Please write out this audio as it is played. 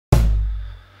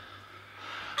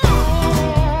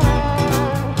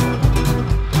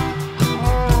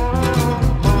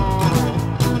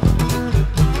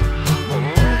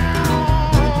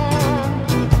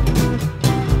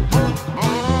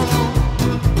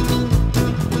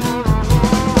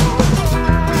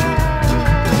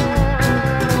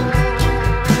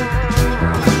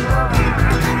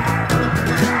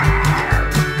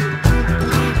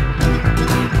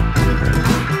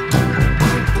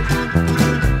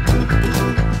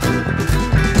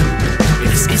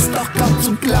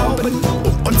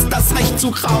zu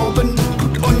rauben,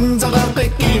 tut unsere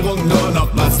Regierung nur noch,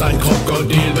 was ein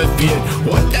Krokodil befiehlt.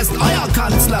 Und ist euer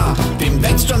Kanzler, dem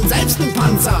wächst schon selbst ein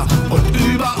Panzer. Und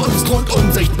über uns thront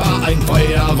unsichtbar ein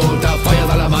feuerroter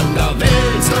Feuersalamander.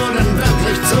 Willst du denn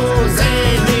wirklich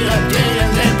zusehen, wie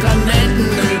Reptilien den Planeten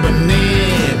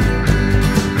übernehmen?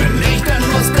 Wenn nicht, dann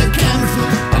musst du kämpfen,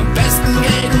 am besten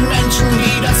gegen Menschen,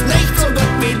 die das nicht so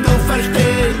gut wie du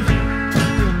verstehen.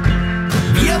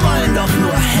 Wir wollen doch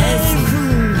nur helfen,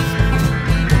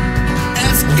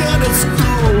 es geht uns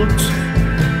gut,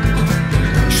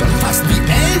 schon fast wie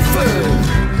Elfen.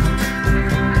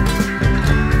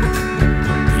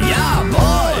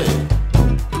 Jawohl!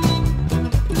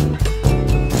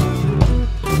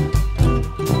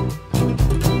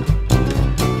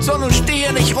 So, nun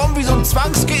stehe nicht rum wie so ein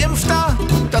Zwangsgeimpfter.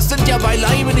 Das sind ja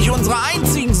beileibe nicht unsere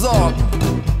einzigen Sorgen.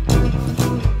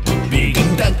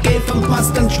 Wegen der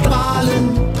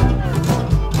G5-Mastenstrahlen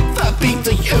verbiegt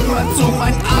sich immerzu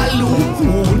mein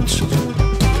Aluhut.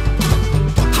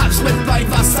 Hab's mit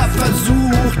Weihwasser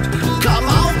versucht, kam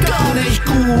auch gar nicht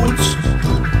gut.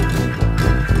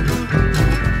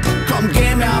 Komm,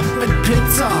 geh mir ab mit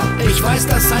Pizza, ich weiß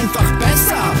das einfach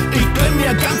besser. Ich bin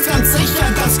mir ganz, ganz sicher,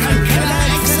 dass kein Keller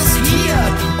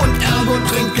existiert. Und ergo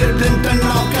trinke blind denn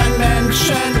auch kein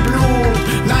Menschenblut.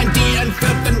 Nein, die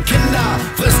entführten Kinder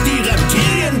frisst die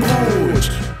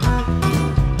Reptilienbrut.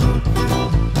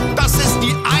 Das ist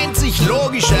die einzig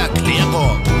logische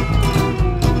Erklärung.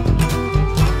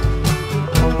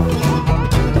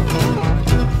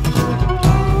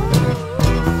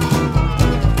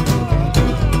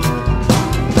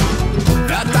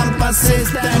 Verdammt, was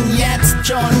ist denn jetzt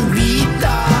schon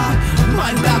wieder?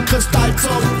 Mein Bergkristall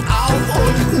zuckt auf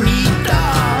und nieder.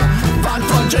 Wand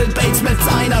von Jill Bates mit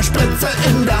seiner Spritze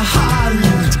in der Hand.